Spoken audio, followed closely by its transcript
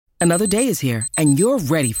Another day is here, and you're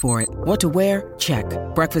ready for it. What to wear? Check.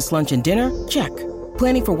 Breakfast, lunch, and dinner? Check.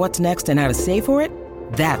 Planning for what's next and how to save for it?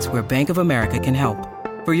 That's where Bank of America can help.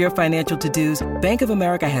 For your financial to-dos, Bank of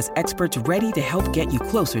America has experts ready to help get you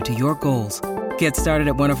closer to your goals. Get started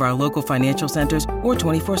at one of our local financial centers or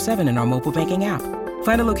 24/7 in our mobile banking app.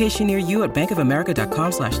 Find a location near you at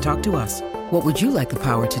bankofamerica.com/talktous. What would you like the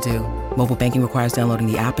power to do? Mobile banking requires downloading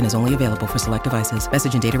the app and is only available for select devices.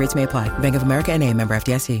 Message and data rates may apply. Bank of America N.A., member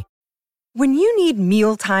FDIC. When you need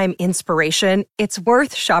mealtime inspiration, it's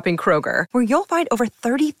worth shopping Kroger, where you'll find over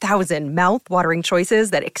 30,000 mouth-watering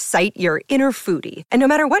choices that excite your inner foodie. And no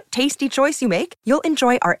matter what tasty choice you make, you'll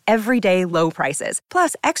enjoy our everyday low prices,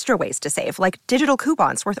 plus extra ways to save, like digital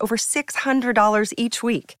coupons worth over $600 each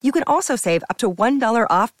week. You can also save up to $1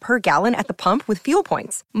 off per gallon at the pump with fuel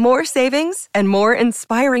points. More savings and more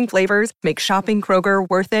inspiring flavors make shopping Kroger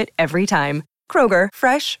worth it every time. Kroger,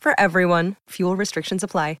 fresh for everyone. Fuel restrictions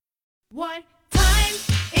apply. What time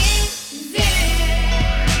is it?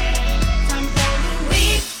 Time for the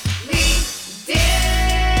weekly dish.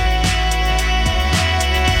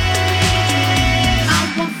 I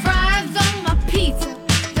want fries on my pizza,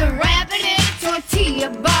 the rabbit and tortilla,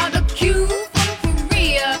 barbecue from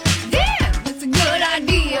Korea. Damn, that's a good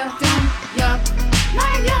idea. Dum, yuck,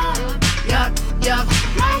 my yuck, yuck, yuck,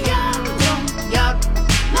 my yuck, dum, yuck,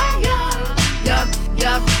 my yuck, yuck,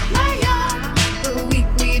 yuck, my yuck. The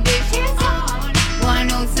weekly dish is on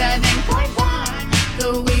 107.1. The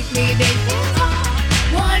weekly dish is on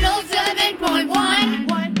 107.1.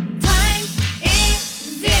 What time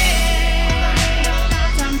is it?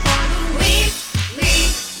 Time for the weekly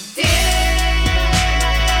dish.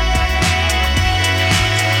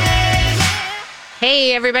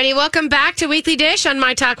 Hey, everybody. Welcome back to Weekly Dish on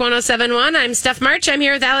My Talk 1071. I'm Steph March. I'm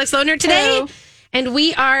here with Alex Loner today. Hello. And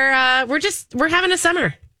we are, we're having a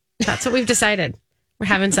summer. That's what we've decided. We're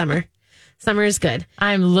having summer. Summer is good.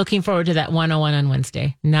 I'm looking forward to that 101 on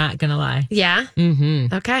Wednesday. Not going to lie. Yeah?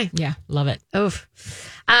 Mm-hmm. Okay. Yeah, love it. Oof.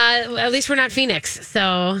 At least we're not Phoenix.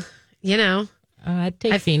 So, you know. I'd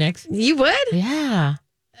take Phoenix. You would? Yeah.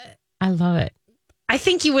 I love it. I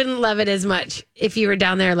think you wouldn't love it as much if you were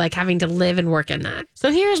down there, like having to live and work in that.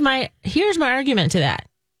 So here's my argument to that.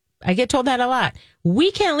 I get told that a lot.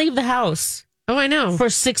 We can't leave the house. Oh, I know. For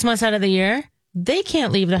 6 months out of the year. They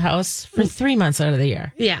can't leave the house for 3 months out of the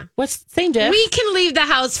year. Yeah. What's same diff? We can leave the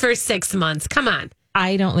house for 6 months. Come on.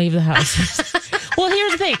 I don't leave the house. Well,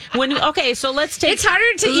 here's the thing. So let's take. It's harder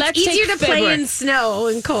to. It's easier to play in snow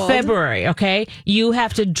and cold. February, okay. You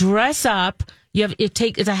have to dress up.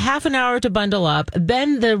 It's a half an hour to bundle up.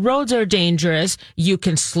 Then the roads are dangerous. You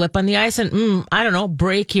can slip on the ice and I don't know,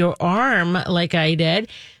 break your arm like I did.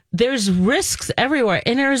 There's risks everywhere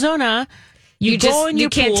in Arizona. You can't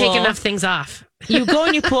take enough things off. You go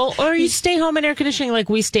in your pool, or you stay home in air conditioning like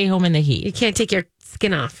we stay home in the heat. You can't take your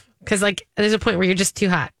skin off because, like, there's a point where you're just too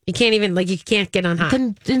hot. You can't even, you can't get on hot.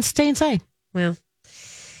 Then stay inside. Well,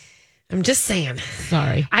 I'm just saying.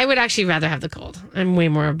 Sorry. I would actually rather have the cold. I'm way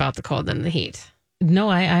more about the cold than the heat. No,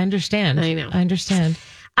 I understand. I know. I understand.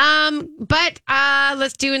 But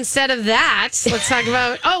let's do instead of that. Let's talk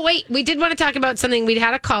about. Oh wait, we did want to talk about something. We'd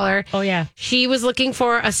had a caller. Oh yeah, she was looking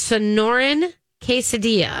for a Sonoran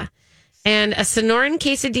quesadilla, and a Sonoran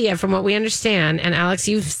quesadilla, from what we understand. And Alex,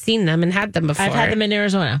 you've seen them and had them before. I've had them in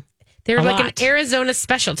Arizona. They're like an Arizona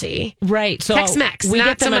specialty, right? So Tex-Mex. We not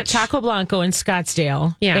get them so at much Taco Blanco in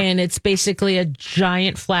Scottsdale. Yeah, and it's basically a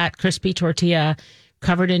giant flat crispy tortilla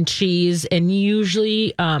covered in cheese and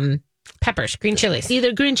usually peppers, green chilies.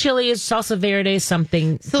 Either green chilies, salsa verde,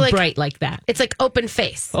 something bright like that. It's like open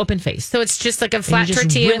face. Open face. So it's just like a flat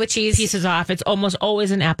tortilla with cheese. Pieces off. It's almost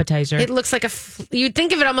always an appetizer. It looks like you'd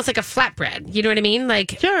think of it almost like a flatbread. You know what I mean?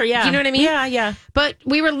 Like, sure, yeah. You know what I mean? Yeah, yeah. But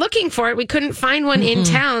we were looking for it. We couldn't find one in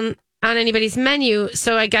town on anybody's menu.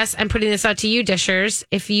 So I guess I'm putting this out to you, Dishers.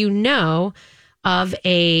 If you know of of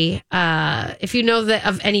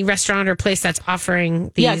any restaurant or place that's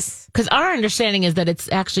offering these. Yes, because our understanding is that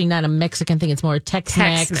it's actually not a Mexican thing. It's more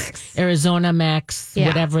Tex-Mex. Arizona Mex,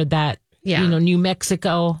 whatever that, New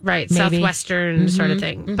Mexico. Right, maybe. Southwestern sort of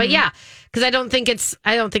thing. Mm-hmm. But yeah, because I don't think it's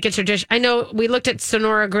a dish. I know we looked at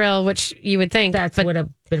Sonora Grill, which you would think. That would have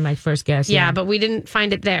been my first guess. Yeah, but we didn't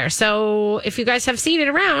find it there. So if you guys have seen it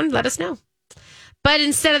around, let us know. But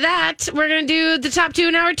instead of that, we're going to do the top two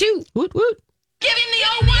in hour two. Woot, woot. Give him the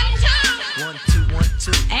old 1, 2. 1, 2, 1,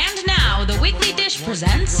 2. And now the Weekly Dish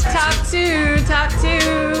presents Top two.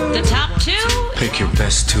 the top two. Pick your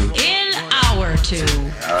best two. In our 2.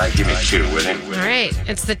 All right, give me 2 with it. All right.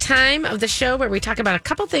 It's the time of the show where we talk about a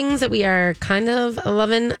couple things that we are kind of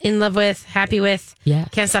loving, in love with, happy with. Yeah.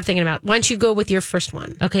 Can't stop thinking about. Why don't you go with your first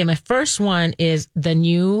one? Okay, my first one is the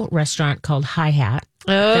new restaurant called Hi Hat.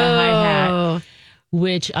 Oh. The Hi Hat,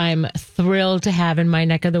 which I'm thrilled to have in my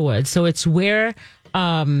neck of the woods. So it's where,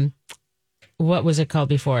 what was it called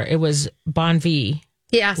before? It was Bon V.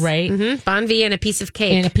 Yes. Right? Mm-hmm. Bon V and a piece of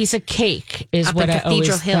cake. And a piece of cake is Up what in I always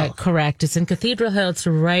Cathedral Hill. correct. It's in Cathedral Hill. It's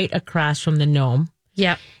right across from the Gnome.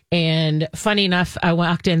 Yep. And funny enough, I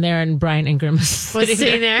walked in there and Brian Ingram was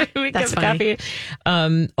sitting there. We That's got coffee.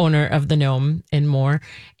 Owner of the Gnome and more.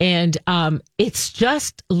 And it's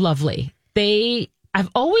just lovely. I've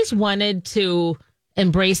always wanted to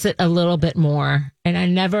embrace it a little bit more, and I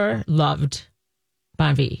never loved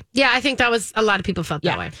Bon V. Yeah, I think that was a lot of people felt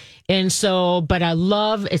that way. And so, but I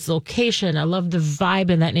love its location. I love the vibe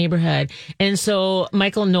in that neighborhood. And so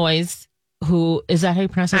Michael Noyes, who, is that how you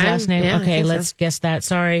pronounce his last name? Yeah, I okay, think let's so. guess that.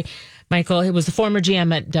 Sorry, Michael. He was the former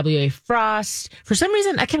GM at WA Frost. For some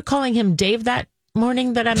reason, I kept calling him Dave that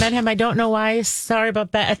morning that I met him. I don't know why. Sorry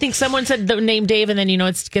about that. I think someone said the name Dave and then,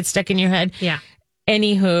 it gets stuck in your head. Yeah.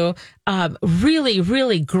 Anywho, really,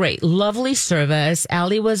 really great. Lovely service.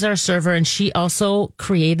 Allie was our server, and she also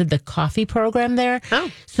created the coffee program there. Oh.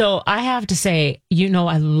 So I have to say,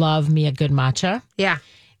 I love me a good matcha. Yeah.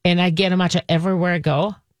 And I get a matcha everywhere I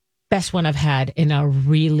go. Best one I've had in a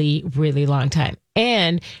really, really long time.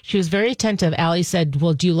 And she was very attentive. Allie said,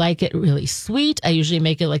 well, do you like it really sweet? I usually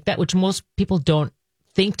make it like that, which most people don't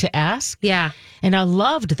think to ask. Yeah. And I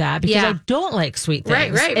loved that because Yeah. I don't like sweet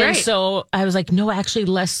things. Right. And so I was like, no, actually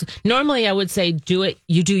less. Normally I would say, do it.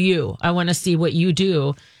 You do you. I want to see what you do.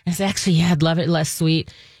 And I said, actually, yeah, I'd love it less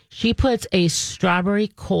sweet. She puts a strawberry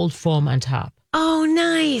cold foam on top. Oh,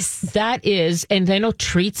 nice. That is, and I know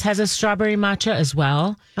Treats has a strawberry matcha as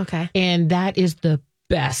well. Okay. And that is the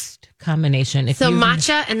best combination. If So you-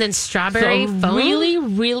 matcha and then strawberry so foam? really,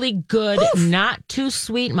 really good, not too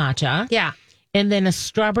sweet matcha. Yeah. And then a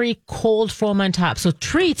strawberry cold foam on top. So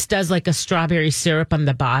Treats does like a strawberry syrup on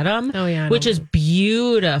the bottom, Oh, yeah, I which know. is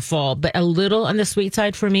beautiful, but a little on the sweet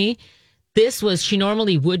side for me. She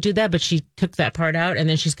normally would do that, but she took that part out, and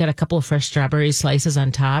then she's got a couple of fresh strawberry slices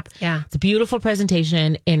on top. Yeah. It's a beautiful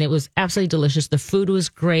presentation, and it was absolutely delicious. The food was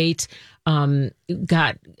great. Kimberly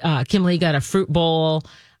got a fruit bowl.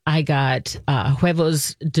 I got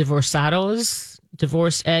huevos divorced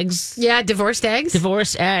eggs. Yeah, divorced eggs.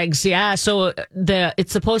 Divorced eggs, yeah. So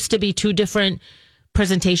it's supposed to be two different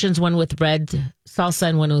presentations, one with red salsa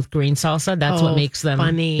and one with green salsa. That's what makes them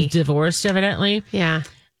funny. divorced, evidently. Yeah.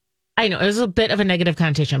 I know, it was a bit of a negative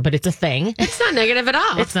connotation, but it's a thing. It's not negative at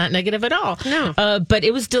all. It's not negative at all. No. But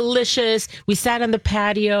it was delicious. We sat on the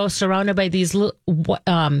patio surrounded by these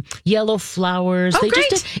yellow flowers. Oh,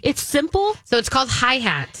 great. It's simple. So it's called Hi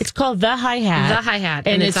Hat. It's called The Hi Hat. The Hi Hat.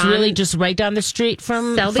 And it's it's on really just right down the street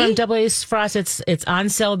from Selby? WA Frost. It's on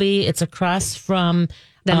Selby. It's across from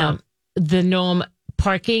The Gnome. The Gnome.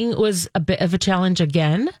 Parking was a bit of a challenge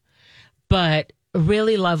again, but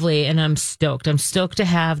really lovely. And I'm stoked. I'm stoked to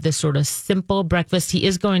have this sort of simple breakfast. He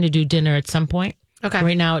is going to do dinner at some point. Okay.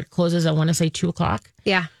 Right now it closes, I want to say 2:00.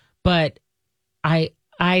 Yeah. But I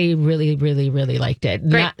really, really, really liked it.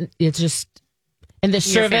 Great. It's just, and the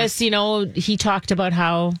You're a fan. service, he talked about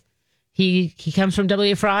how he comes from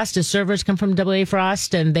WA Frost. His servers come from WA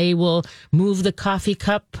Frost, and they will move the coffee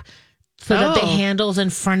cup so that the Oh. handle's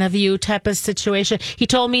in front of you type of situation. He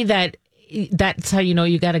told me that that's how you know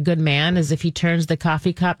you got a good man, is if he turns the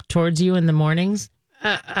coffee cup towards you in the mornings.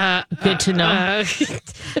 Good to know.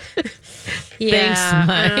 Yeah.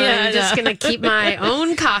 Mike. Yeah, I'm just no. going to keep my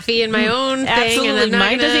own coffee and my own thing. Absolutely. And I'm not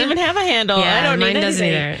Mine gonna... doesn't even have a handle. Yeah, I don't mine need doesn't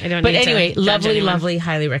anything. either. I don't But need to anyway, judge lovely, anyone. lovely.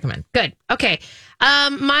 Highly recommend. Good. Okay.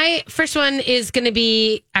 My first one is going to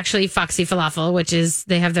be actually Foxy Falafel, which is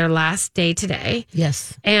they have their last day today.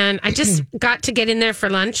 Yes. And I just got to get in there for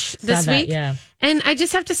lunch this Saw that, week. yeah. And I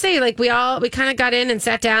just have to say, like, we kind of got in and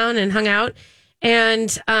sat down and hung out. And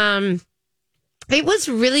it was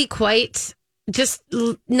really quite just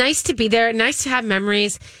nice to be there. Nice to have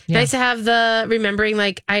memories. Yeah. Nice to have the remembering,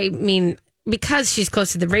 like, I mean, because she's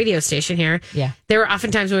close to the radio station here. Yeah. There were often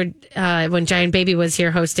times where when Giant Baby was here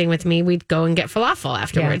hosting with me, we'd go and get falafel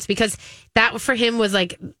afterwards because that for him was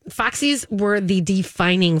like Foxy's were the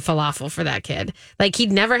defining falafel for that kid. Like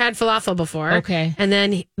he'd never had falafel before. Okay. And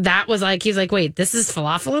then that was like, he's like, wait, this is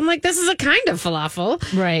falafel? I'm like, this is a kind of falafel.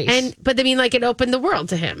 Right. But I mean, like it opened the world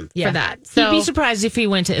to him for that. So You'd be surprised if he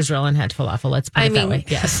went to Israel and had falafel. Let's put it that way.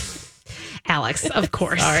 Yes. Alex, of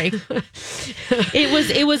course. Sorry.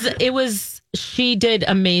 It was she did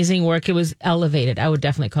amazing work. It was elevated. I would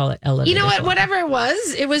definitely call it elevated. You know what? as well. Whatever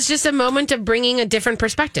it was just a moment of bringing a different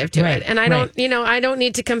perspective to Right, it. And I don't, I don't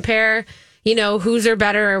need to compare, whose are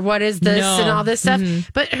better or what is this No. and all this stuff. Mm-hmm.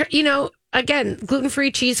 But, again,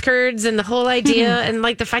 gluten-free cheese curds and the whole idea and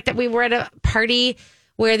like the fact that we were at a party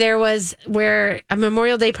where a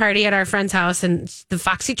Memorial Day party at our friend's house and the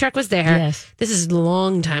Foxy truck was there. Yes. This is a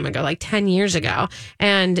long time ago, like 10 years ago.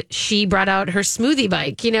 And she brought out her smoothie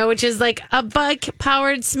bike, which is like a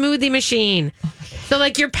bike-powered smoothie machine. So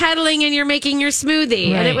like you're pedaling and you're making your smoothie.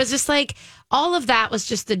 And it Right. was just like, all of that was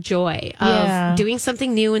just the joy of Yeah. doing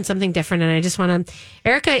something new and something different. And I just want to,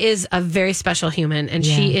 Erica is a very special human and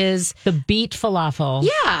she is, The beet falafel.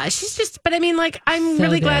 yeah, she's just, but I mean, like, I'm So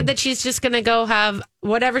really glad good. that she's just going to go have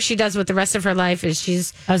whatever she does with the rest of her life is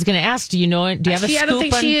she's, I was going to ask, do you know it? Do you have a scoop I don't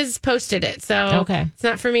think on- she has posted it. So Okay. it's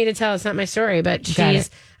not for me to tell. It's not my story, but Got it.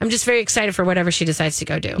 I'm just very excited for whatever she decides to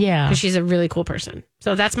go do. Yeah. Because she's a really cool person.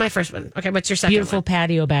 So that's my first one. Okay. What's your second Beautiful one?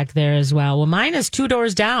 patio back there as well. Well, mine is 2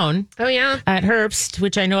 doors down Oh, yeah. at Herbst,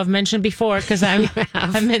 which I know I've mentioned before because I'm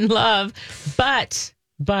in love. But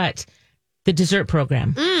the dessert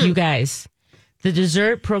program, you guys, the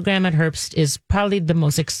dessert program at Herbst is probably the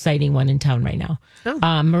most exciting one in town right now.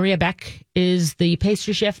 Oh. Maria Beck is the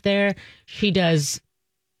pastry chef there. She does.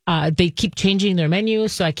 They keep changing their menu,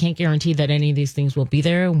 so I can't guarantee that any of these things will be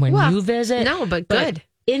there when Well, you visit. no, but good.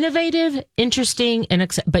 Innovative, interesting, and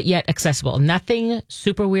but yet accessible. Nothing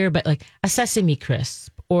super weird, but like a sesame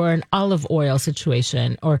crisp or an olive oil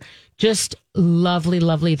situation, or just lovely,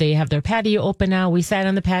 lovely. They have their patio open now. We sat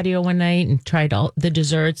on the patio one night and tried all the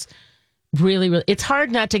desserts. Really, really, it's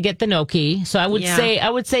hard not to get the gnocchi. So I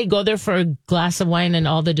would say go there for a glass of wine and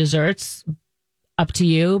all the desserts. Up to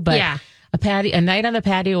you, but Yeah. a night on the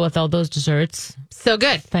patio with all those desserts, So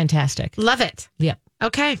good. fantastic. Love it. Yep.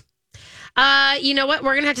 Okay. You know what?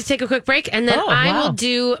 We're gonna have to take a quick break, and then Oh, I wow. will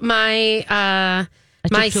do my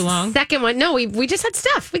my took too long? second one. No, we just had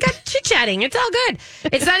stuff. We got chit chatting. It's all good.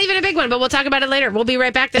 It's not even a big one, but we'll talk about it later. We'll be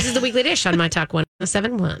right back. This is the Weekly Dish on My Talk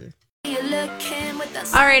 107.1.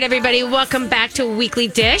 All right, everybody, welcome back to Weekly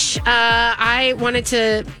Dish. I wanted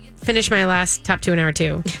to finish my last top 2 in hour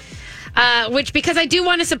 2, which because I do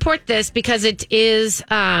want to support this because it is.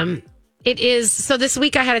 So this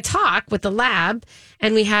week I had a talk with the lab,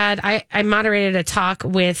 and I moderated a talk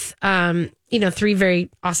with 3 very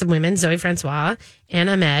awesome women: Zoe Francois,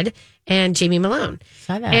 Anna Ahmed, and Jamie Malone.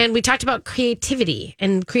 Saw that. And we talked about creativity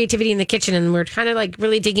in the kitchen, and we're kind of like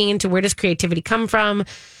really digging into where does creativity come from.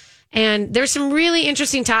 And there's some really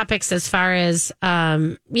interesting topics as far as,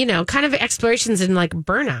 kind of explorations in like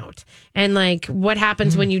burnout and like what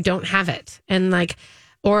happens when you don't have it and like,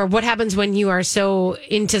 or what happens when you are so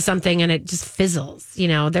into something and it just fizzles.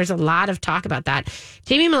 There's a lot of talk about that.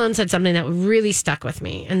 Jamie Malone said something that really stuck with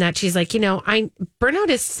me, and that she's like, burnout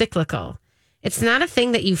is cyclical. It's not a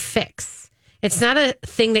thing that you fix. It's not a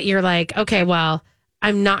thing that you're like, okay, well,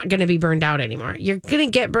 I'm not going to be burned out anymore. You're going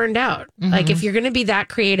to get burned out. Like if you're going to be that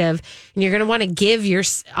creative and you're going to want to give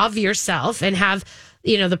of yourself and have,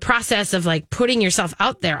 the process of like putting yourself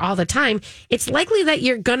out there all the time, it's likely that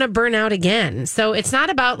you're going to burn out again. So it's not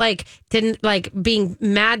about being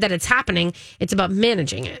mad that it's happening. It's about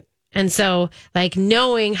managing it. And so like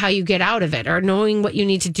knowing how you get out of it or knowing what you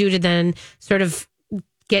need to do to then sort of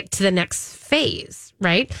get to the next phase,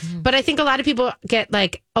 right? But I think a lot of people get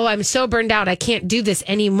like, oh, I'm so burned out, I can't do this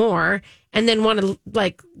anymore, and then want to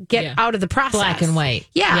like get out of the process. Black and white.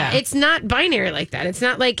 Yeah, it's not binary like that. It's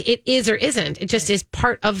not like it is or isn't. It just is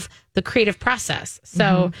part of the creative process.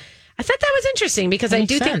 So I thought that was interesting because I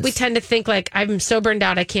do think sense. we tend to think like, I'm so burned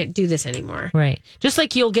out, I can't do this anymore. Right. Just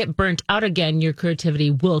like you'll get burnt out again, your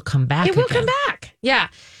creativity will come back. It will again. come back. Yeah.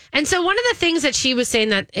 And so one of the things that she was saying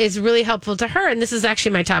that is really helpful to her, and this is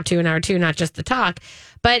actually my top 2 in hour 2, not just the talk,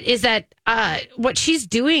 but is that what she's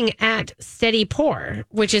doing at Steady Pour,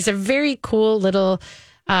 which is a very cool little,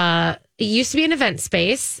 it used to be an event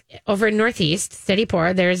space over in Northeast, Steady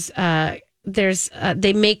Pour. They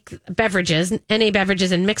make beverages, NA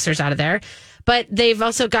beverages and mixers out of there. But they've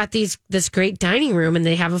also got this great dining room, and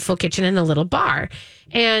they have a full kitchen and a little bar.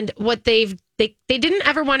 And what they didn't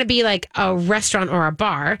ever want to be like a restaurant or a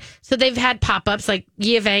bar. So they've had pop-ups, like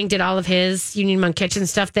Gia Vang did all of his Union Monk Kitchen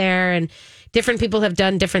stuff there, and different people have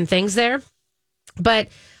done different things there. But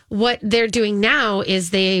what they're doing now is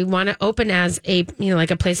they want to open as a,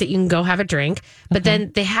 like a place that you can go have a drink, but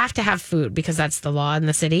then they have to have food because that's the law in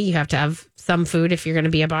the city. You have to have some food if you're going to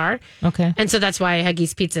be a bar. Okay. And so that's why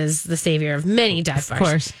Huggies Pizza is the savior of many dive bars. Of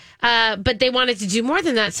course. But they wanted to do more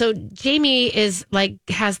than that. So Jamie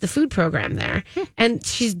has the food program there, and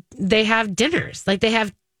they have dinners. Like they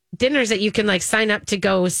have dinners that you can like sign up to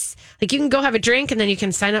go, like you can go have a drink and then you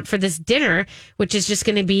can sign up for this dinner, which is just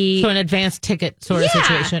going to be So an advanced ticket sort of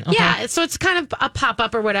situation. Okay. Yeah, so it's kind of a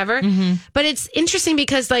pop-up or whatever. But it's interesting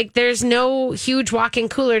because like there's no huge walk-in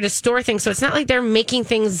cooler to store things. So it's not like they're making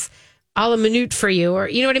things a la minute for you, or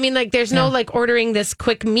you know what I mean? Like there's no like ordering this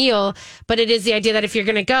quick meal, but it is the idea that if you're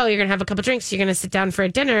going to go, you're going to have a couple drinks, you're going to sit down for a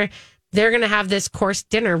dinner, they're going to have this course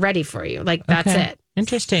dinner ready for you. Like that's it.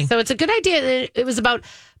 Interesting. So it's a good idea. It was about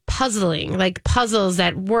puzzling, like puzzles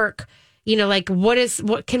that work. You know, like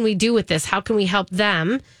what can we do with this? How can we help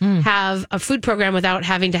them have a food program without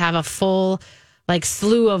having to have a full like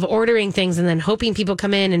slew of ordering things and then hoping people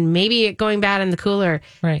come in and maybe it going bad in the cooler.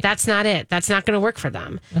 Right. That's not it. That's not going to work for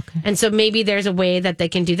them. Okay. And so maybe there's a way that they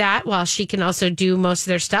can do that while she can also do most of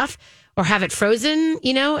their stuff or have it frozen,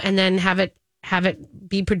 you know, and then have it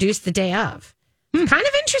be produced the day of. Kind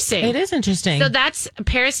of interesting. It is interesting. So that's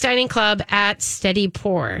Paris Dining Club at Steady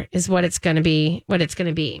Pour is what it's going to be,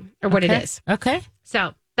 or what it is. Okay.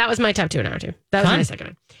 So that was my top 2 and hour 2. That was Fun. my second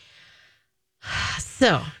one.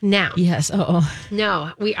 So now, Yes.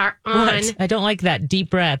 no, we are on. What? I don't like that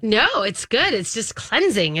deep breath. No, it's good. It's just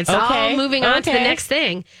cleansing. It's Okay. all moving on to the Okay. next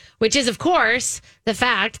thing, which is, of course, the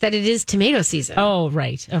fact that it is tomato season. Oh,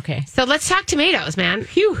 right. Okay. So let's talk tomatoes, man.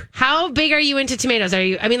 Phew. How big are you into tomatoes?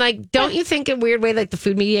 I mean, like, don't you think in a weird way, like the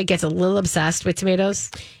food media gets a little obsessed with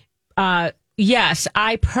tomatoes? Yes,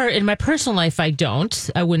 in my personal life, I don't.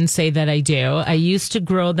 I wouldn't say that I do. I used to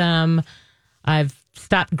grow them. I've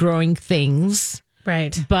stopped growing things,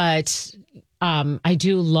 Right. but I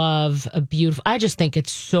do love I just think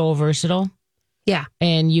it's so versatile. Yeah.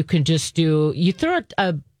 And you can just you throw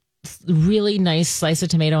a really nice slice of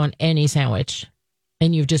tomato on any sandwich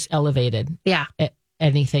and you've just elevated Yeah.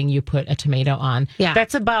 anything you put a tomato on. Yeah.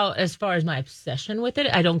 That's about as far as my obsession with it.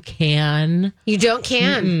 I don't can. You don't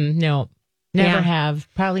can. No, never Yeah. have.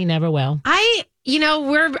 Probably never will.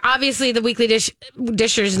 We're obviously the weekly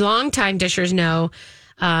dishers, longtime dishers know,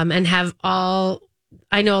 and have all,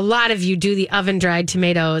 I know a lot of you do the oven dried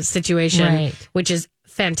tomato situation, Right. which is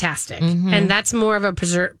fantastic. And that's more of a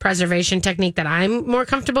preservation technique that I'm more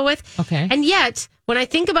comfortable with. Okay. And yet when I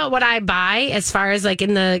think about what I buy, as far as like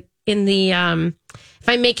in the, if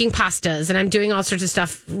I'm making pastas and I'm doing all sorts of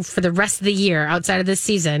stuff for the rest of the year outside of this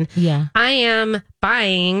season, Yeah. I am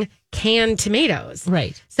buying canned tomatoes.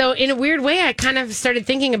 Right. So in a weird way, I kind of started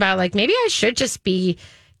thinking about like, maybe I should just be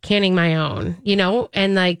canning my own, you know,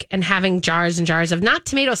 and having jars and jars of not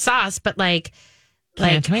tomato sauce, but like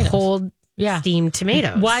Canned tomatoes. cold Yeah. steamed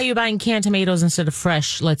tomatoes. Why are you buying canned tomatoes instead of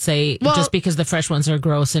fresh? Let's say Well- just because the fresh ones are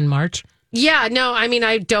gross in March. Yeah, no, I mean,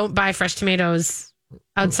 I don't buy fresh tomatoes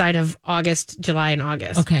outside of July and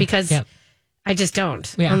August. Okay. Because Yep. I just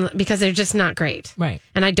don't. Yeah. Because they're just not great. Right.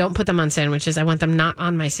 And I don't put them on sandwiches. I want them not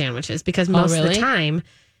on my sandwiches because most of really? the time,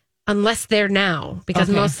 unless they're now, because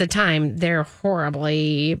Okay. most of the time they're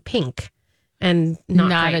horribly pink and not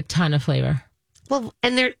Not great. a ton of flavor. Well,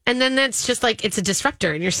 and then that's just like it's a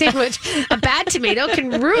disruptor in your sandwich. A bad tomato can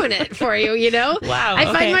ruin it for you, you know? Wow, I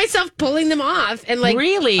okay. find myself pulling them off and like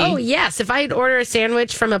Really? Oh yes. If I'd order a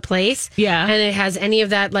sandwich from a place Yeah. and it has any of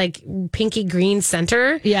that like pinky green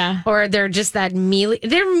center. Yeah. Or they're just that mealy.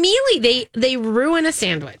 They're mealy. They ruin a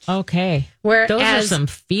sandwich. Okay. Whereas Those are some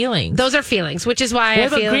feelings. those are feelings, which is why what I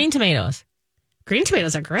about feel green tomatoes? green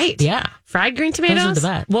tomatoes are great. Yeah. Fried green tomatoes. Those are the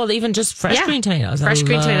best. Well, even just fresh Yeah. green tomatoes. I Fresh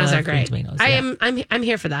green tomatoes love are great. green tomatoes, I yeah. am. I'm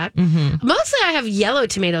here for that. Mostly, I have yellow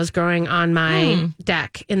tomatoes growing on my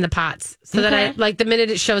deck in the pots, so that I Okay. like the minute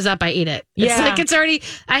it shows up, I eat it. It's Yeah. like it's already.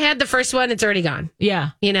 I had the first one; it's already gone. Yeah.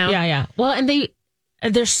 You know? Yeah. Well, and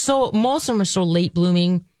they're so, most of them are so late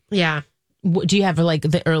blooming. Yeah, Do you have like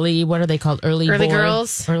the early, what are they called? Early Early boy?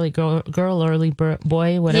 girls? Early girl, early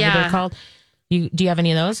boy, whatever Yeah. they're called. Do you have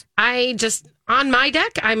any of those? I just on my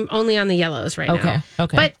deck. I'm only on the yellows right Okay, now.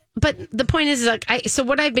 okay. But the point is like so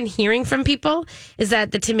what I've been hearing from people is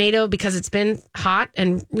that the tomato, because it's been hot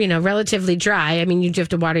and relatively dry. I mean, you do have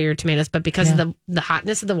to water your tomatoes, but because of the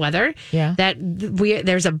hotness of the weather, Yeah. that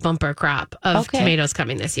there's a bumper crop of Okay. tomatoes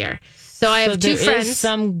coming this year. So I have two there friends. is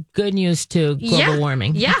some good news to global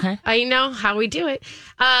warming. Yeah, Okay. I know how we do it.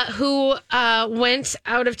 Who went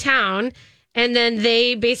out of town, and then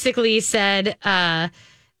they basically said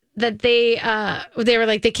that they were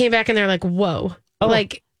like, they came back and they're like, whoa,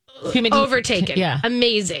 like Humidity- overtaken, yeah.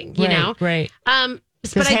 amazing, you know. Right. But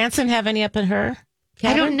Does Hanson have any up at her? I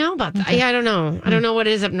don't cabin? know about that. Yeah, I don't know. I don't know what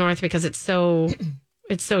it is up north because it's so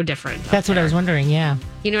different. That's what I was wondering. Yeah,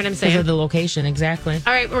 You know what I'm because saying? of the location, exactly.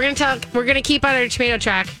 All right, we're gonna keep on our tomato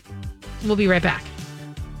track. We'll be right back.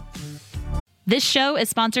 This show is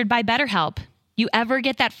sponsored by BetterHelp. You ever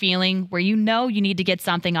get that feeling where you know you need to get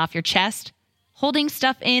something off your chest? Holding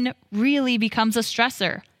stuff in really becomes a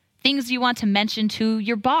stressor. Things you want to mention to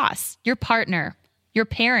your boss, your partner, your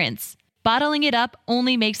parents. Bottling it up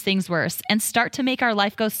only makes things worse and start to make our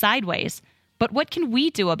life go sideways. But what can we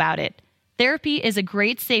do about it? Therapy is a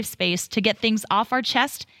great safe space to get things off our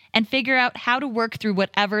chest and figure out how to work through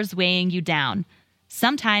whatever's weighing you down.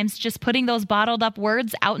 Sometimes just putting those bottled up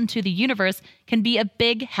words out into the universe can be a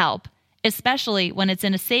big help, especially when it's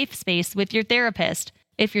in a safe space with your therapist.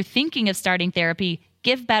 If you're thinking of starting therapy,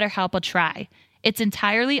 give BetterHelp a try. It's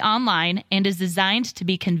entirely online and is designed to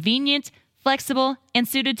be convenient, flexible, and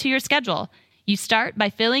suited to your schedule. You start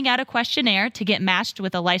by filling out a questionnaire to get matched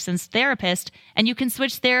with a licensed therapist, and you can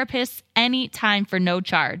switch therapists anytime for no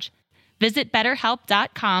charge. Visit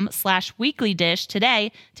BetterHelp.com/weeklydish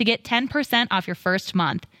today to get 10% off your first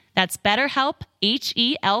month. That's BetterHelp,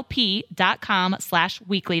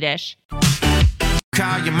 HELP.com/weeklydish.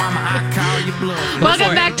 Call your mama, I call your bluff.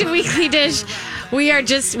 Welcome back to Weekly Dish. We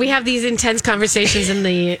have these intense conversations in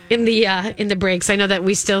the breaks. I know that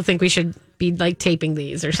we still think we should be like taping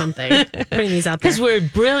these or something, putting these out there. Because we're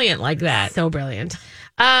brilliant like that. So brilliant.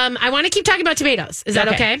 I want to keep talking about tomatoes. Is that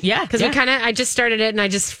okay? Yeah. Because I just started it and I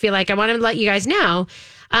just feel like I want to let you guys know.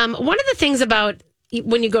 One of the things about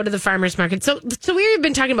when you go to the farmer's market, so we've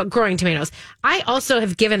been talking about growing tomatoes. I also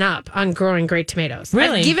have given up on growing great tomatoes.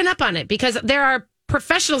 Really? I've given up on it because there are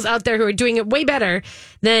professionals out there who are doing it way better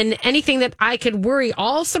than anything that I could worry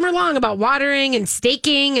all summer long about watering and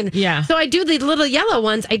staking. And so I do the little yellow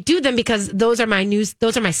ones. I do them because those are my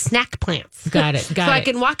snack plants. Got it. I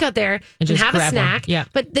can walk out there and have a snack. Yeah.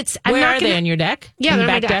 But where are they on your deck? Yeah, in the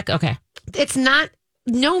they're on back my deck. Okay. It's not,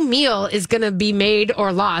 no meal is going to be made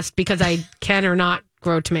or lost because I can or not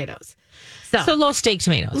grow tomatoes. So low stake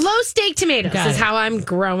tomatoes. Low stake tomatoes Got is it. how I'm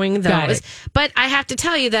growing those. But I have to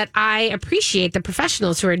tell you that I appreciate the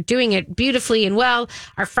professionals who are doing it beautifully and well.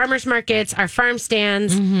 Our farmers markets, our farm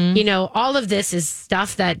stands, all of this is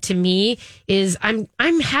stuff that to me is I'm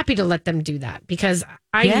happy to let them do that because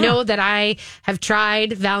I know that I have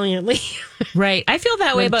tried valiantly. Right. I feel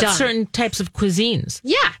that way about done. certain types of cuisines.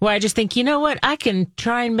 Yeah. Where I just think, you know what? I can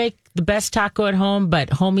try and make the best taco at home, but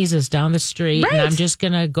Homie's is down the street and I'm just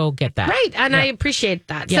going to go get that. Right. And I appreciate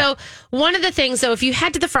that. Yeah. So one of the things, if you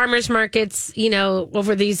head to the farmers markets,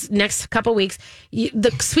 over these next couple weeks,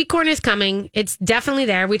 the sweet corn is coming. It's definitely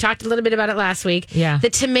there. We talked a little bit about it last week. Yeah. The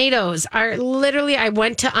tomatoes are literally, I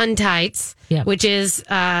went to Untights, which is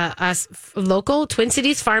a local Twin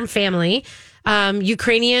Cities farm family.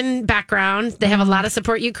 Ukrainian background. They have a lot of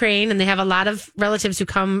support Ukraine, and they have a lot of relatives who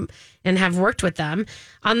come and have worked with them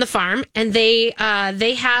on the farm, and they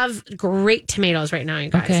have great tomatoes right now, you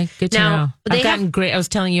guys. Okay, good to know. I've gotten great. I was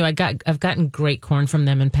telling you, I've gotten great corn from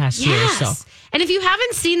them in past years. So, and if you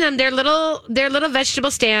haven't seen them, they're little vegetable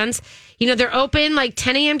stands. They're open like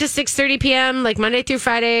 10 a.m. to 6:30 p.m. like Monday through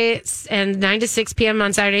Friday, and 9 to 6 p.m.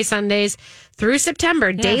 on Saturday, Sundays through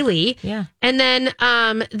September daily. Yeah. And then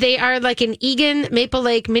they are like in Eagan, Maple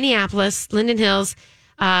Lake, Minneapolis, Linden Hills.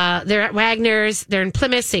 They're at Wagner's. They're in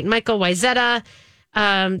Plymouth, St. Michael, Wayzata.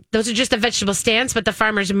 Those are just the vegetable stands, but the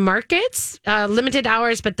farmers markets, limited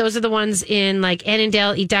hours, but those are the ones in like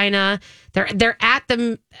Annandale, Edina. They're at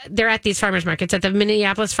these farmers markets, at the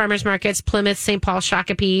Minneapolis farmers markets, Plymouth, St. Paul,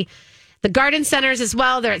 Shakopee, the garden centers as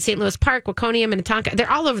well. They're at St. Louis Park, Waconia, Minnetonka.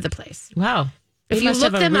 They're all over the place. Wow. If you must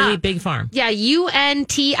look have a them really up, big farm. Yeah,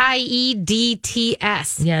 UNTIEDTS.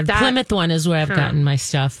 Yeah, the Plymouth one is where I've gotten my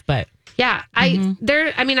stuff, but yeah, I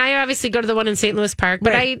obviously go to the one in St. Louis Park,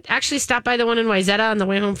 but I actually stopped by the one in Wayzata on the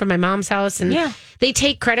way home from my mom's house, and they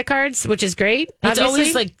take credit cards, which is great. It's obviously.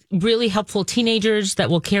 always like really helpful teenagers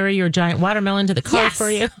that will carry your giant watermelon to the car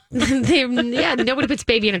for you. Nobody puts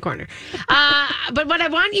baby in a corner. But what I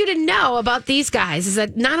want you to know about these guys is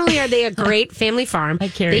that not only are they a great family farm, I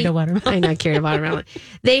carried a watermelon. I carried a watermelon.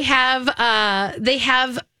 They have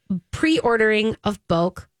pre-ordering of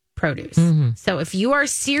bulk produce. So if you are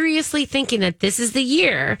seriously thinking that this is the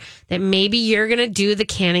year that maybe you're going to do the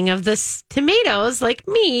canning of the tomatoes, like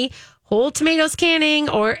me, whole tomatoes canning,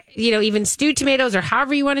 or even stewed tomatoes, or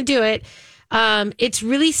however you want to do it, it's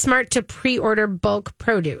really smart to pre-order bulk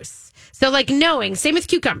produce. So like same with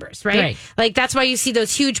cucumbers, right? Like that's why you see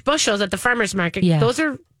those huge bushels at the farmer's market. Yeah. Those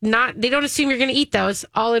are they don't assume you're going to eat those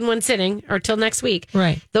all in one sitting or till next week.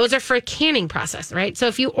 Right. Those are for a canning process, right? So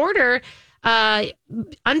if you order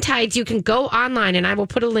Untieds, you can go online, and I will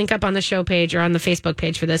put a link up on the show page or on the Facebook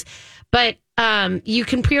page for this. But you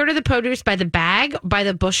can pre-order the produce by the bag, by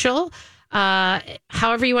the bushel,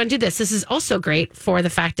 however you want to do this. This is also great for the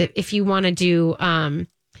fact that if you want to do,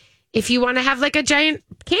 if you want to have like a giant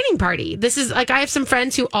canning party, this is like I have some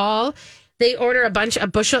friends who they order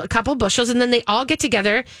a couple bushels, and then they all get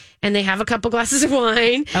together and they have a couple glasses of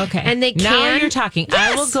wine. Okay. And they Now can. you're talking.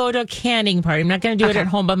 Yes. I will go to a canning party. I'm not going to do it at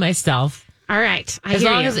home by myself. All right. As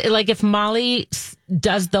long as, like, if Molly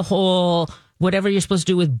does the whole whatever you're supposed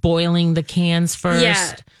to do with boiling the cans first.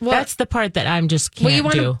 Yeah. Well, that's the part that I'm just can't Well, you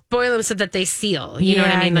want do. to boil them so that they seal. You know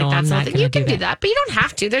what Yeah, I mean? I know, Like that's I'm the whole not thing. gonna You can do do that. that, but you don't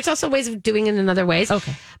have to. There's also ways of doing it in other ways.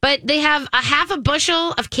 Okay. But they have a half a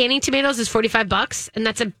bushel of canning tomatoes is $45, and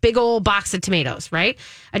that's a big old box of tomatoes, right?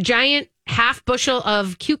 A giant half bushel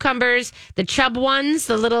of cucumbers, the chub ones,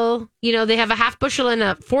 the little, they have a half bushel and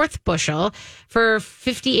a fourth bushel for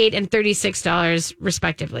 $58 and $36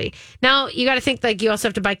 respectively. Now you got to think like you also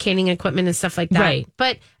have to buy canning equipment and stuff like that. Right.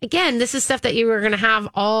 But again, this is stuff that you are going to have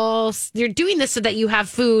you're doing this so that you have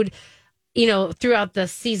food, throughout the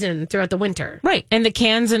season, throughout the winter. Right. And the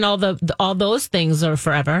cans and all those things are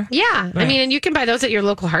forever. Yeah. I Right. mean, and you can buy those at your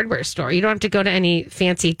local hardware store. You don't have to go to any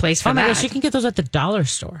fancy place for Oh my that. gosh, you can get those at the dollar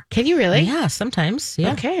store. Can you really? Yeah, sometimes.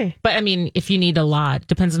 Yeah. Okay. But I mean, if you need a lot,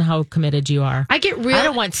 depends on how committed you are. I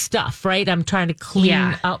don't want stuff, right? I'm trying to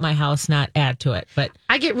clean out my house, not add to it. But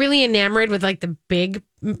I get really enamored with like the big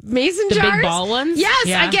mason the jars. big ball ones? Yes,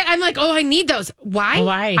 Yeah. I'm like, oh, I need those. Why?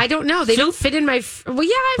 Why? I don't know. They don't fit in my. Well,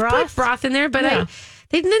 yeah, I've put Broth? broth in there, but Yeah.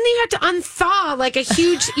 then you have to unthaw like a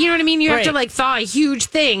huge. You know what I mean? You have to Right. like thaw a huge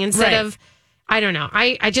thing instead Right. of. I don't know.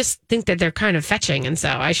 I just think that they're kind of fetching, and so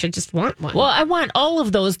I should just want one. well, I want all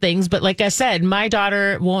of those things, but like I said, my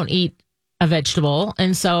daughter won't eat a vegetable,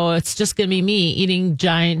 and so it's just going to be me eating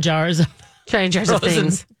giant jars of giant jars of frozen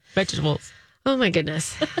things. vegetables. Oh my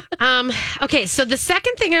goodness. Okay, so the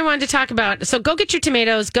second thing I wanted to talk about. So go get your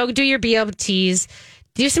tomatoes. Go do your BLTs.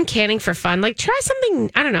 Do some canning for fun. Like try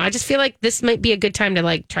something. I don't know. I just feel like this might be a good time to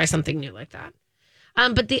like try something new like that.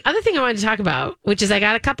 But the other thing I wanted to talk about, which is I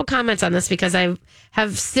got a couple comments on this because I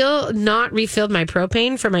have still not refilled my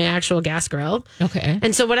propane for my actual gas grill. Okay.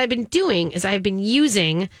 And so what I've been doing is I've been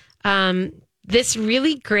using this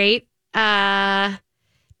really great.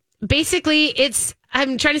 Basically,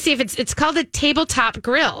 I'm trying to see if it's called a tabletop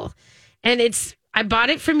grill, and I bought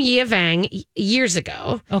it from Yia Vang years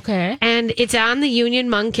ago. Okay. And it's on the Union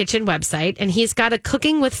Hmong Kitchen website, and he's got a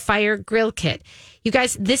cooking with fire grill kit. You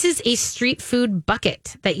guys, this is a street food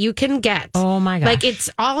bucket that you can get. Oh my gosh. Like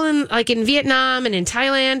it's all in Vietnam and in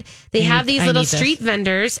Thailand. They have these I little need this. street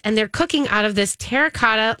vendors, and they're cooking out of this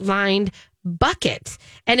terracotta lined bucket,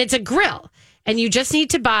 and it's a grill. And you just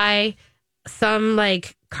need to buy some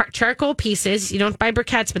like charcoal pieces. You don't buy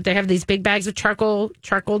briquettes, but they have these big bags of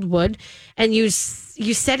charcoaled wood, and you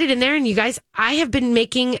set it in there. And you guys, I have been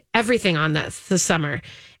making everything on this summer,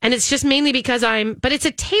 and it's just mainly because but it's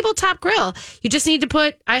a tabletop grill. You just need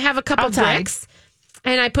to I have a couple Outside. bricks,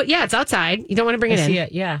 and it's outside. You don't want to bring I it in. see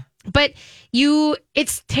it. Yeah. But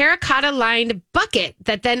it's terracotta lined bucket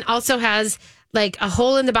that then also has like a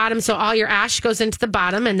hole in the bottom, so all your ash goes into the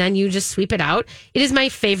bottom, and then you just sweep it out. It is my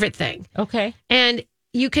favorite thing. Okay. And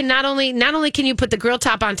you can not only can you put the grill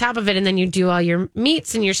top on top of it, and then you do all your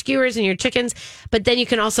meats and your skewers and your chickens, but then you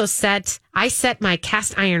can also I set my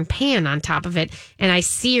cast iron pan on top of it, and I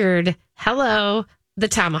seared the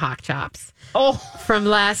tomahawk chops. Oh, from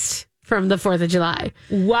the 4th of July.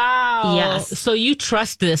 wow. Yes. So you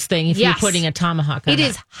trust this thing if you're Yes. putting a tomahawk on It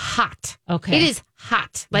is hot. Okay. It is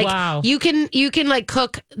hot. Like Wow. you can like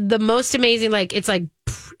cook the most amazing, like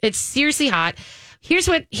it's seriously hot. Here's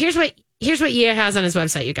what Yia has on his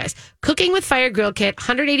website, you guys. Cooking with Fire Grill Kit,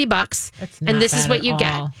 $180. That's not And this is bad what at you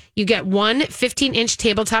get. all. You get one 15-inch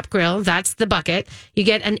tabletop grill. That's the bucket. You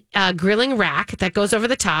get a grilling rack that goes over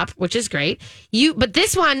the top, which is great. But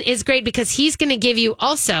this one is great because he's going to give you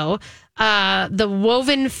also the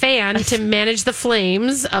woven fan to manage the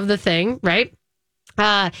flames of the thing, right?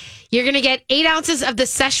 You're going to get 8 ounces of the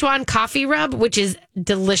Szechuan coffee rub, which is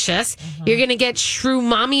delicious. You're going to get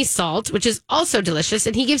shrumami salt, which is also delicious.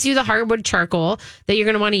 And he gives you the hardwood charcoal that you're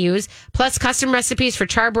going to want to use, plus custom recipes for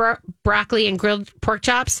char broccoli and grilled pork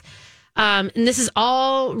chops. And this is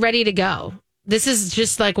all ready to go. This is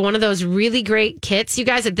just like one of those really great kits, you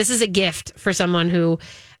guys. Like, this is a gift for someone who,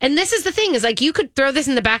 and this is the thing is like you could throw this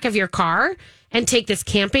in the back of your car and take this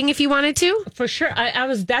camping if you wanted to. For sure.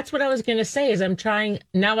 That's what I was going to say is I'm trying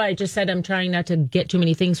not to get too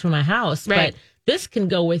many things for my house, Right. but this can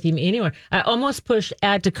go with you anywhere. I almost pushed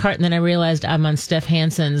add to cart and then I realized I'm on Steph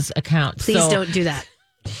Hansen's account. Please don't do that.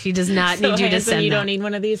 She does not So need you to Hansen, send you that. don't need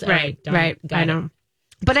one of these? All Right. done. Got I it. know.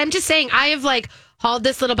 But I'm just saying, I have like hauled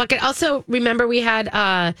this little bucket. Also, remember we had,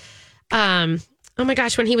 oh my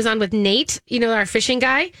gosh, when he was on with Nate, our fishing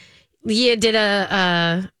guy, Leah did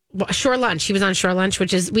Shore Lunch. He was on Shore Lunch,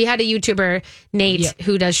 which is, we had a YouTuber, Nate,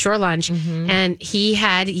 who does Shore Lunch, and he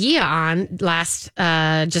had Yia on last,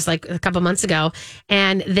 just like a couple months ago,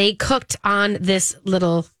 and they cooked on this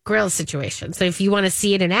little grill situation. So if you want to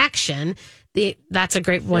see it in action, that's a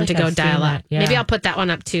great one to go dial up. Yeah. Maybe I'll put that one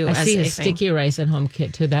up too. I as see a a thing. sticky rice at home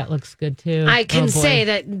kit too. That looks good too. I can boy. say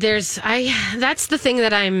that that's the thing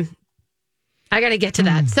that I got to get to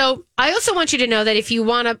that. So I also want you to know that if you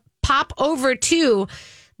want to pop over to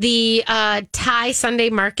the Thai Sunday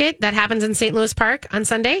market that happens in St. Louis Park on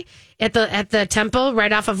Sunday at the temple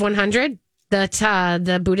right off of 100,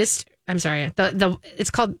 the Buddhist, I'm sorry,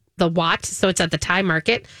 it's called the Wat, so it's at the Thai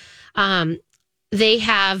market. They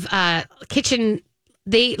have kitchen.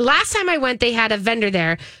 Last time I went, they had a vendor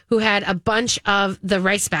there who had a bunch of the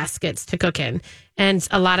rice baskets to cook in and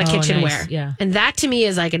a lot of kitchenware. Nice. Yeah. And that to me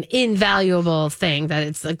is like an invaluable thing that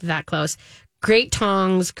it's like that close. Great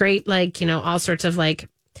tongs, great all sorts of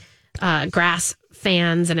grass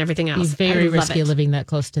fans and everything else. It's very I love risky it. living that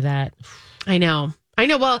close to that. I know.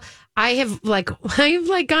 Well, I've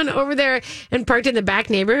gone over there and parked in the back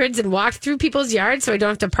neighborhoods and walked through people's yards so I don't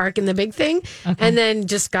have to park in the big thing, and then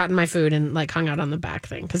just gotten my food and hung out on the back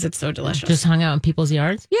thing because it's so delicious. Just hung out in people's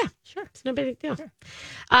yards? Yeah, sure. It's no big deal. So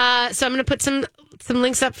I'm going to put some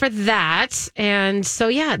links up for that. And so,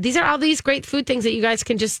 yeah, these are all these great food things that you guys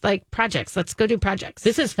can just projects. Let's go do projects.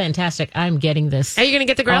 This is fantastic. I'm getting this. Are you going to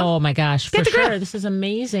get the grill? Oh my gosh. Get for the grill. sure. This is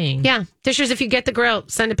amazing. Yeah. Dishers, if you get the grill,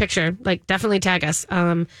 send a picture. Definitely tag us.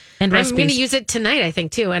 And I'm recipes. going to use it tonight, I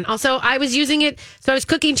think, too. And also, I was using it. So I was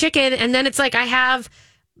cooking chicken, and then it's I have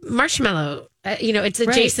marshmallow. It's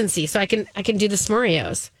adjacency. So I can do the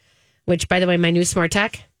s'moreos, which, by the way, my new s'more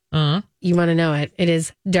tech. You want to know it. It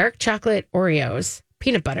is dark chocolate Oreos,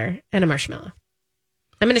 peanut butter, and a marshmallow.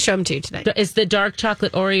 I'm going to show them to you today. It's the dark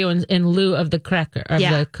chocolate Oreo in lieu of the cracker, of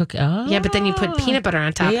the cookie. Oh. Yeah, but then you put peanut butter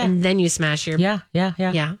on top, and then you smash your... Yeah. Yeah,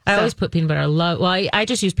 I so- always put peanut butter. I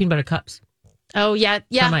just use peanut butter cups. Oh, yeah.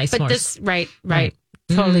 my But s'mores. this... Right.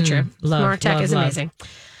 Totally true. Love, S'more tech love, is love. amazing.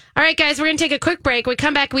 All right, guys, we're going to take a quick break. When we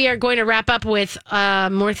come back, we are going to wrap up with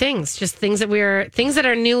more things. Just things that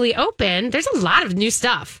are newly open. There's a lot of new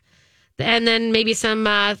stuff. And then maybe some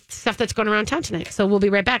stuff that's going around town tonight. So we'll be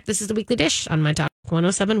right back. This is the Weekly Dish on My Talk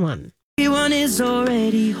 107.1. Everyone is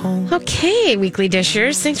already home. Okay, Weekly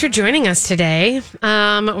Dishers, thanks for joining us today.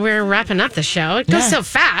 We're wrapping up the show. It goes so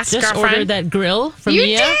fast, Just girlfriend. ordered that grill from You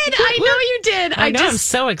Mia. did. I know you did. I know. I'm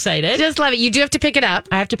so excited. just love it. You do have to pick it up.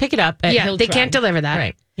 I have to pick it up. At Yeah, they Hilltron. can't deliver that.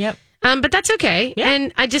 Right. Yep. But that's okay. Yeah.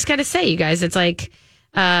 And I just got to say, you guys, it's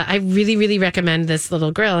I really, really recommend this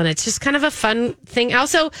little grill, and it's just kind of a fun thing.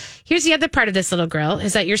 Also, here's the other part of this little grill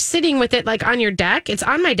is that you're sitting with it on your deck. It's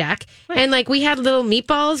on my deck, and we had little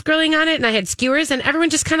meatballs grilling on it, and I had skewers, and everyone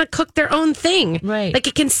just kind of cooked their own thing. Right.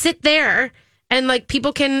 It can sit there, and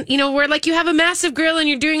people can, where you have a massive grill and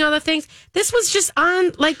you're doing all the things. This was just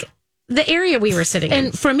on the area we were sitting in.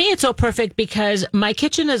 And for me, it's so perfect because my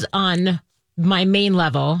kitchen is on my main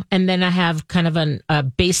level, and then I have kind of a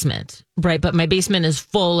basement, right? But my basement is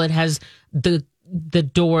full. It has the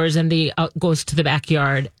doors and the goes to the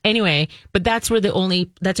backyard anyway. But that's the only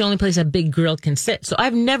place a big grill can sit. So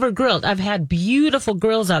I've never grilled. I've had beautiful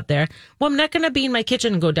grills out there. Well, I'm not going to be in my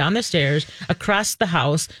kitchen and go down the stairs, across the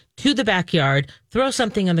house to the backyard, throw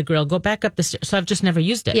something on the grill, go back up the stairs. So I've just never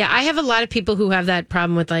used it. Yeah, I have a lot of people who have that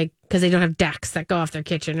problem with because they don't have decks that go off their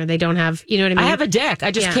kitchen, or they don't have, you know what I mean? I have a deck.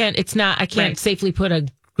 I just can't. I can't safely put a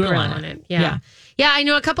grill on it. Yeah. Yeah, I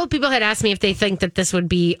know a couple of people had asked me if they think that this would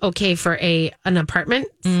be okay for an apartment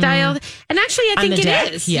style. And actually, I think the it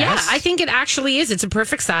deck? is. Yes. Yeah, I think it actually is. It's a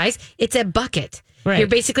perfect size. It's a bucket. Right. You're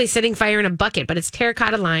basically setting fire in a bucket, but it's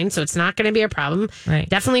terracotta lined, so it's not going to be a problem. Right.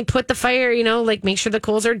 Definitely put the fire, make sure the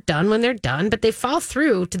coals are done when they're done, but they fall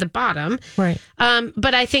through to the bottom. Right.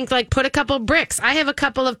 But I think put a couple bricks. I have a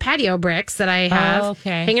couple of patio bricks that I have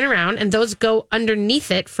hanging around, and those go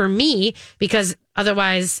underneath it for me because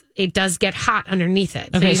otherwise it does get hot underneath it.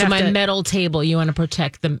 Okay, you'd so have my to- metal table, you want to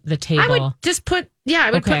protect the table. I would just put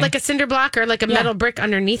put a cinder block or a metal brick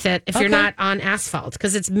underneath it if you're Okay. not on asphalt,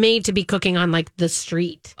 because it's made to be cooking on the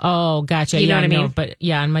street. Oh, gotcha. You know what I mean? But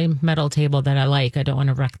on my metal table that I don't want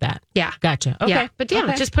to wreck that. Yeah. Gotcha. Okay. Yeah, but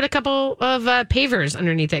Okay. just put a couple of pavers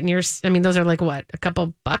underneath it, and those are what, a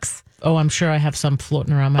couple bucks? Oh, I'm sure I have some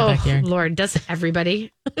floating around my backyard. Lord, does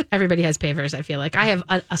everybody? Everybody has pavers, I feel like. I have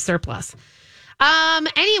a surplus.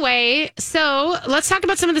 Anyway, so let's talk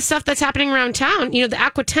about some of the stuff that's happening around town. The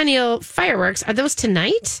Aquatennial fireworks, are those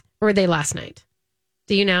tonight or were they last night?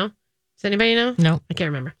 Do you know? Does anybody know? No. I can't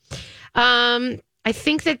remember. I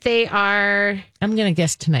think that they are. I'm going to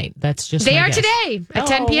guess tonight. That's just They my are guess. today at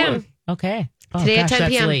 10 p.m. Okay. Oh, Today gosh, at 10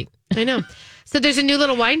 that's p.m. late. I know. So there's a new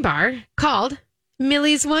little wine bar called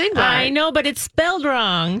Millie's Wine Bar. I know, but it's spelled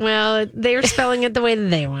wrong. Well, they're spelling it the way that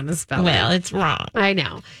they want to spell it. Well, it's wrong. I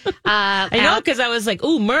know. I know because I was like,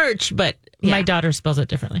 ooh, merch, but my daughter spells it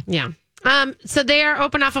differently. Yeah. So they are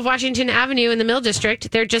open off of Washington Avenue in the Mill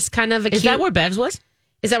District. They're just kind of a Is that where Bev's was?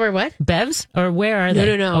 Is that where what? Bev's? Or where are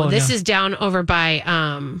they? No. Oh, This is down over by,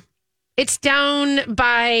 it's down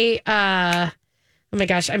by, oh my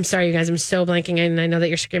gosh, I'm sorry, you guys. I'm so blanking, and I know that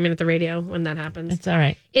you're screaming at the radio when that happens. It's all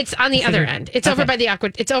right. It's on the other end. It's over by the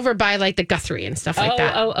It's over by like the Guthrie and stuff like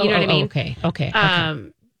that. You know what I mean?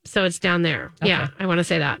 Okay. So it's down there. Okay. Yeah, I want to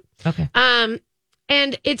say that. Okay.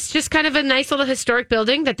 And it's just kind of a nice little historic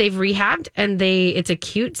building that they've rehabbed, and it's a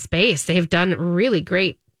cute space. They've done really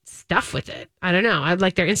great stuff with it. I don't know. I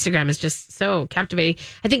like their Instagram is just so captivating.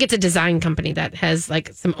 I think it's a design company that has like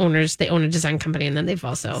some owners. They own a design company, and then they've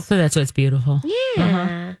also. So that's what's beautiful.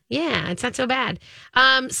 Yeah. Yeah. It's not so bad.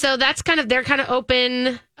 So that's they're kind of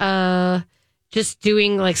open, just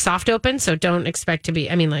doing like soft open. So don't expect to be,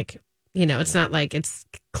 it's not like it's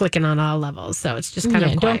clicking on all levels. So it's just kind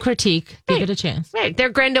of quiet. Don't critique. Give it a chance. Right. They're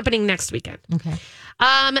grand opening next weekend. Okay.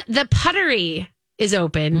 The Puttery is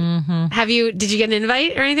open. Mm-hmm. Did you get an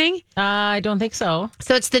invite or anything? I don't think so.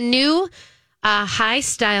 So it's the new high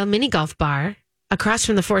style mini golf bar across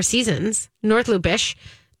from the Four Seasons, North Loopish,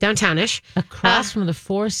 downtownish. Across from the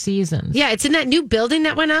Four Seasons. Yeah, it's in that new building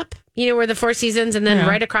that went up, where the Four Seasons, and then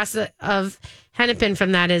right across of Hennepin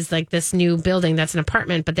from that is like this new building that's an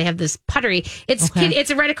apartment, but they have this Puttery.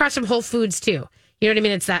 It's right across from Whole Foods too. You know what I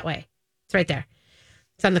mean? It's that way. It's right there.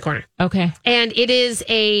 It's on the corner. Okay. And it is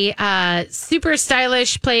a super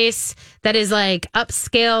stylish place that is like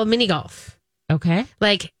upscale mini golf. Okay.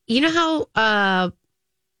 Like, you know how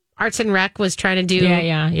Arts and Rec was trying to do,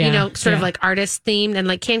 sort of like artist themed, and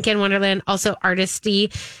like Can Wonderland, also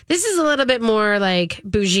artisty. This is a little bit more like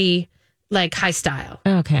bougie, like high style.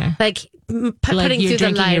 Okay. Like putting you're through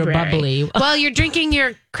the drinking your library. bubbly. Well, you're drinking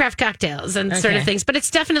your craft cocktails and sort of things, but it's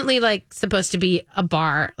definitely like supposed to be a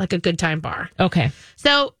bar, like a good time bar. Okay.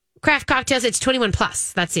 So craft cocktails, it's 21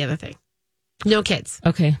 plus. That's the other thing. No kids.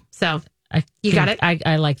 Okay. So you got it?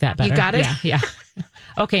 I like that better. You got it? Yeah.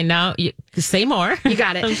 Okay, now say more. You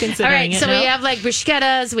got it. I'm considering All right, it so now. we have like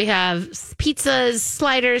bruschettas, we have pizzas,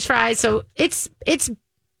 sliders, fries. So it's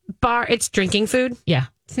drinking food. Yeah.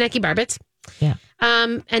 Snacky barbets. Yeah.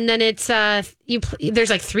 And then it's there's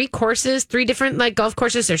like 3 courses, 3 different like golf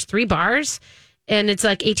courses. There's 3 bars, and it's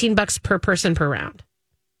like $18 per person per round.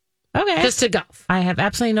 Okay. Just to golf. I have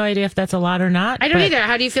absolutely no idea if that's a lot or not. I don't either.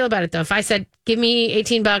 How do you feel about it though? If I said, give me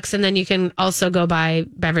 $18 and then you can also go buy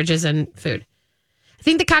beverages and food. I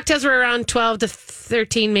think the cocktails were around $12 to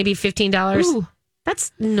 $13, maybe $15. Ooh.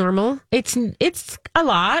 That's normal. It's a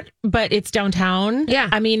lot, but it's downtown. Yeah.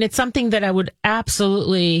 I mean, it's something that I would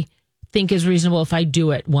absolutely think is reasonable if I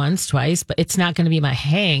do it once, twice, but it's not going to be my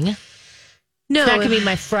hang. No. It's not going to be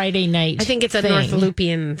my Friday night. I think it's a thing. North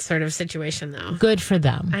Loopian sort of situation, though. Good for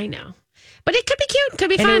them. I know. But it could be cute. Could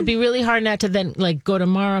be and fun. it would be really hard not to then like go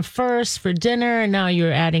tomorrow first for dinner, and now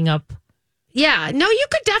you're adding up. Yeah. No, you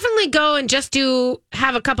could definitely go and just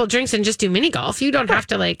have a couple drinks and just do mini golf. You don't have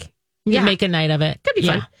to Make a night of it. Could be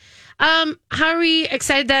fun. How are we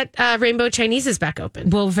excited that Rainbow Chinese is back open?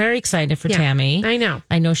 Well, very excited for Tammy. I know.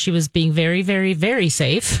 I know she was being very, very, very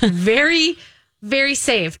safe. Very, very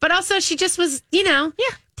safe. But also she just was,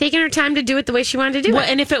 taking her time to do it the way she wanted to do it.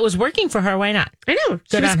 And if it was working for her, why not? I know.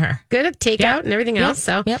 Good on her. Good at takeout and everything else.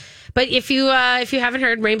 So, Yep. But if you haven't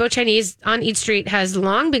heard, Rainbow Chinese on Eat Street has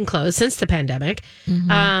long been closed since the pandemic.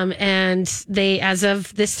 And as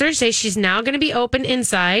of this Thursday, she's now going to be open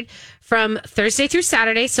inside from Thursday through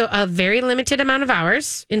Saturday. So a very limited amount of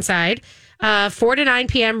hours inside, 4 to 9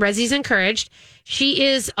 p.m. Resi's encouraged. She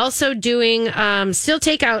is also doing still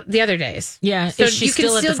takeout the other days. Yeah. So is she you can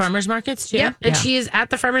still at the farmers markets too? Yep. And she is at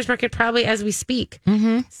the farmers market probably as we speak,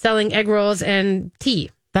 selling egg rolls and tea.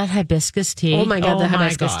 That hibiscus tea. Oh my God, the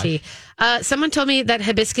hibiscus God. tea. Someone told me that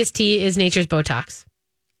hibiscus tea is nature's Botox.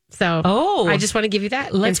 So I just want to give you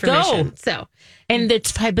that information. Go. So, and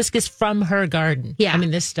it's hibiscus from her garden. Yeah. I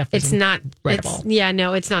mean, this stuff is it's not incredible.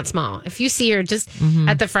 It's not small. If you see her just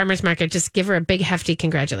at the farmer's market, just give her a big hefty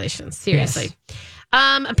congratulations. Seriously.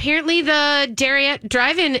 Yes. Apparently the Darriette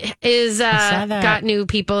Drive-In is got new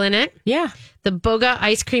people in it. Yeah. The Boga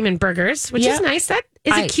Ice Cream and Burgers, which is nice. That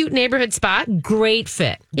is a cute neighborhood spot. Great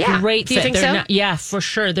fit. Yeah. Great Do you fit. think so? Yeah, for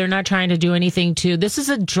sure. They're not trying to do anything this is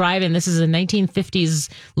a drive-in. This is a 1950s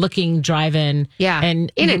looking drive-in. Yeah.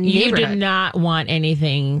 And in a you neighborhood. do not want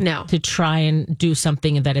anything to try and do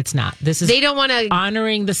something that it's not. They don't want to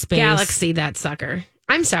honoring the space. Galaxy that sucker.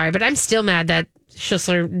 I'm sorry, but I'm still mad that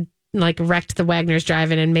Schussler like wrecked the Wagner's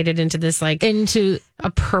Drive-In and made it into this like into a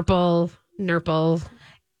purple nurple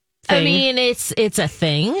thing. I mean, it's a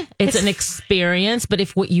thing. It's an experience. But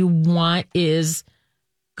if what you want is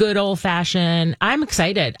good old fashioned, I'm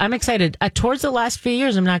excited. Towards the last few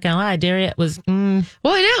years, I'm not going to lie, Darriette was. Well,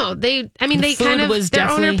 I know they kind of their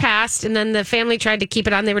owner passed, and then the family tried to keep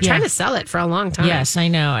it on. They were trying to sell it for a long time. Yes, I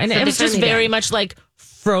know, and So it was they just finally very did. much like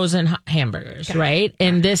frozen hamburgers, right?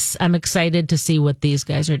 And this, I'm excited to see what these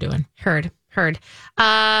guys are doing. Heard.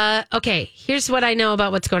 Okay, here's what I know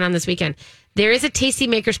about what's going on this weekend. There is a Tasty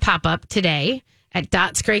Makers pop-up today at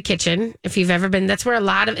Dot's Gray Kitchen. If you've ever been, that's where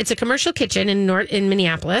it's a commercial kitchen in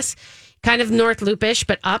Minneapolis, kind of North Loopish,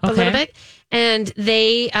 but up a little bit. And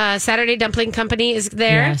they, Saturday Dumpling Company is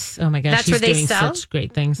there. Yes. Oh my gosh. That's where they doing sell such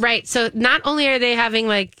great things. Right. So not only are they having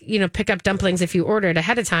pick up dumplings if you order it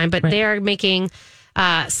ahead of time, but they are making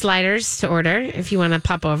sliders to order if you want to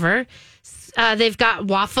pop over. They've got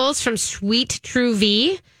waffles from Sweet True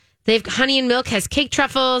V. They've Honey and Milk has cake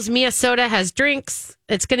truffles. Mia Soda has drinks.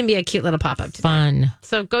 It's going to be a cute little pop-up today. Fun.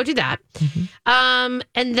 So go do that. And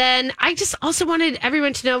then I just also wanted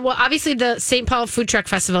everyone to know, well, obviously the St. Paul Food Truck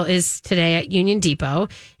Festival is today at Union Depot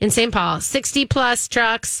in St. Paul. 60 plus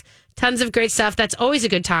trucks, tons of great stuff. That's always a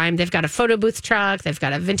good time. They've got a photo booth truck. They've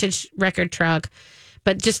got a vintage record truck,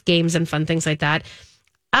 but just games and fun things like that.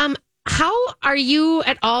 How are you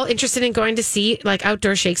at all interested in going to see like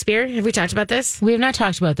outdoor Shakespeare? Have we talked about this? We have not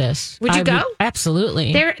talked about this. Would you go?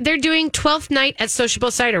 Absolutely. They're doing 12th night at Sociable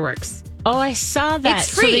Cider Works. Oh, I saw that.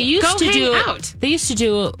 It's free. So they used Go to hang do out. They used to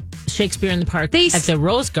do Shakespeare in the Park at the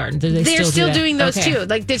Rose Garden. Do they They're still do that? doing those Okay. too.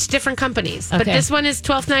 Like there's different companies, but Okay. this one is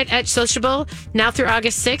 12th night at Sociable now through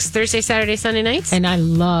August 6th, Thursday, Saturday, Sunday nights. And I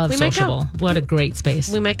love We might go. Sociable. What a great space.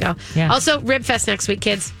 We might go. Yeah. Also, Rib Fest next week,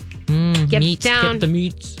 kids. Get Meats, down. Get the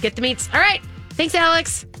meats. Get the meats. All right. Thanks,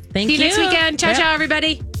 Alex. Thank See you next you. weekend. Ciao, Yep. ciao,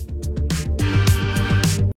 everybody.